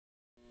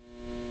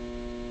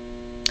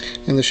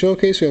In the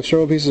showcase we have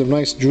several pieces of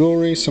nice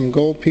jewelry, some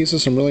gold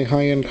pieces, some really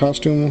high-end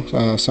costume,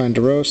 signed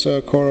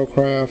DeRosa,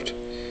 Corocraft.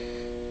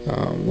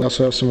 We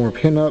also have some more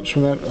pin-ups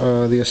from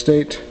the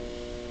estate.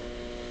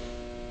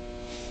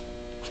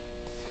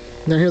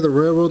 Now here are the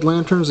railroad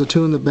lanterns. The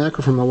two in the back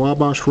are from the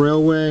Wabash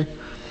Railway.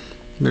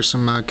 There's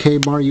some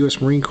K-Bar U.S.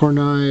 Marine Corps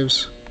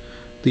knives.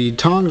 The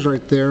tongs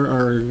right there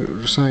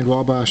are signed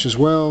Wabash as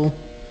well.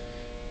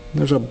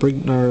 There's a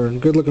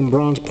good-looking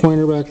bronze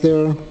pointer back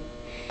there.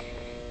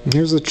 And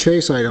here's the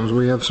chase items.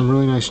 We have some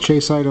really nice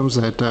chase items.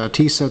 That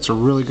T-set's a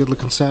really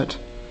good-looking set.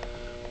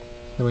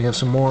 Then we have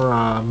some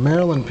more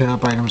Maryland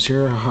pinup items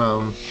here.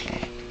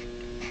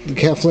 The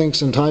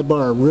cufflinks and tie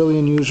bar are really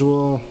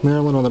unusual.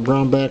 Maryland on the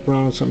brown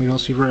background, something you don't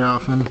see very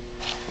often.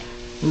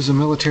 This is a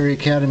Military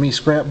Academy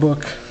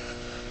scrapbook.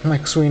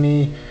 Mike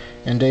Sweeney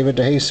and David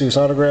DeJesus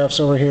autographs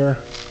over here.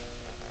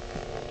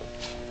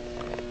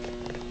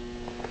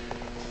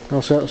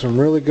 Also have some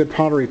really good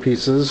pottery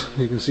pieces.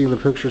 You can see the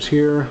pictures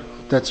here.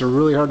 That's a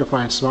really hard to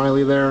find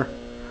smiley there.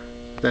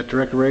 That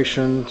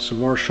decoration, some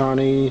more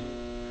Shawnee.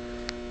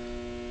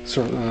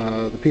 So,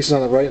 the pieces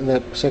on the right in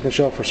that second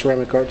shelf for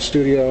Ceramic Art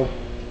Studio.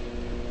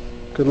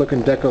 Good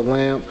looking deco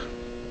lamp.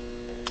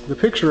 The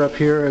picture up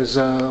here is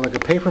like a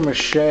paper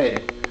mache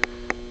in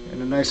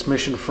a nice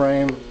mission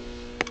frame.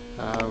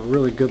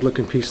 Really good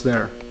looking piece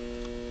there.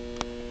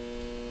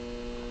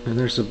 And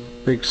there's a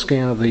big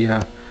scan of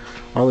the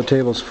all the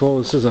tables full.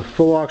 This is a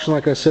full auction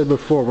like I said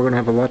before. We're going to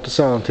have a lot to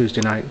sell on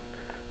Tuesday night.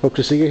 Hope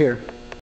to see you here.